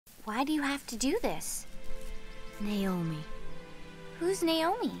Why do you have to do this? Naomi. Who's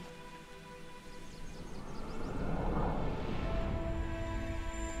Naomi?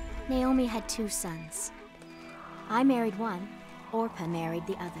 Naomi had 2 sons. I married one, Orpah married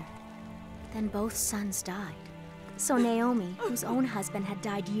the other. Then both sons died. So Naomi, whose own husband had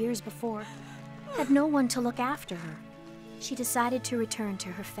died years before, had no one to look after her. She decided to return to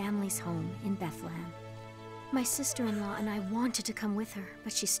her family's home in Bethlehem. My sister-in-law and I wanted to come with her,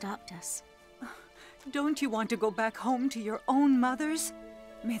 but she stopped us. Don't you want to go back home to your own mothers?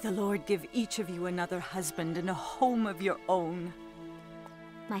 May the Lord give each of you another husband and a home of your own.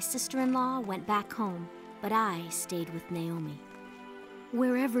 My sister-in-law went back home, but I stayed with Naomi.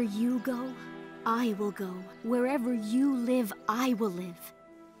 Wherever you go, I will go. Wherever you live, I will live.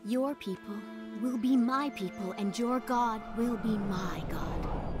 Your people will be my people, and your God will be my God.